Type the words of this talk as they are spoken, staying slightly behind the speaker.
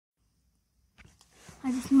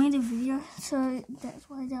I just made a video, so that's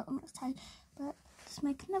why they're on the side. But let's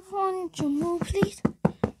make another one. Drum roll, please.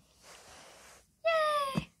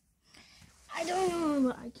 Yay! I don't know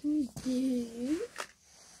what I can do.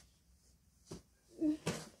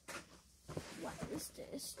 What is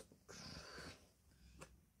this?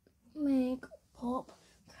 Make pop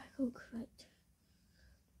crackle crate.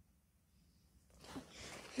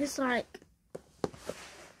 It's like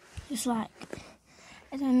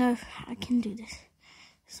I don't know if I can do this.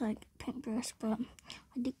 It's like paintbrush, but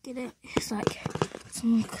I did get it. It's like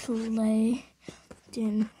some clay,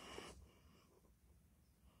 then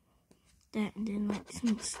that, and then like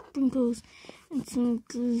some sprinkles and some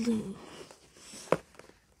glue,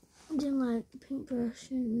 and then like the paintbrush,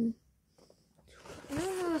 and I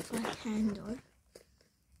don't know if I can though.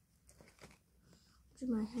 With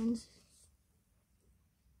my hands.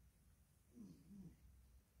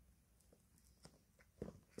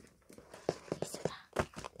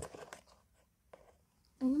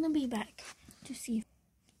 I'm gonna be back to see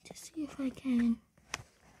if I can.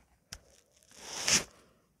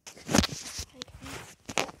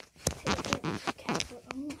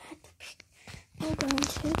 I'm going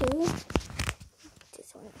to do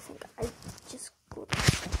this one. I think I just got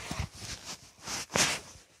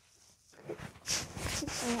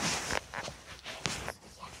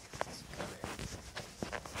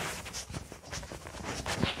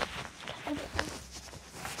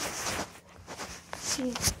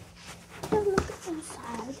Have a look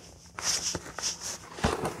inside.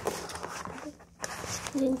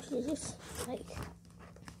 Then just like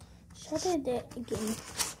shut it there again.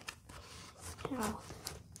 Now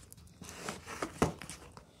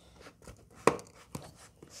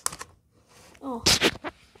oh,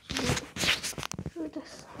 through the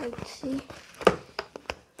side, see.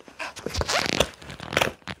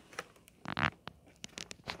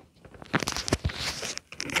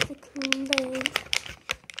 It's the clay.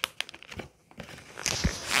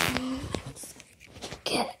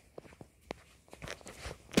 Get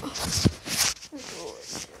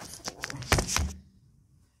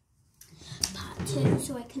part two,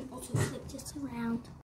 so I can also flip this around.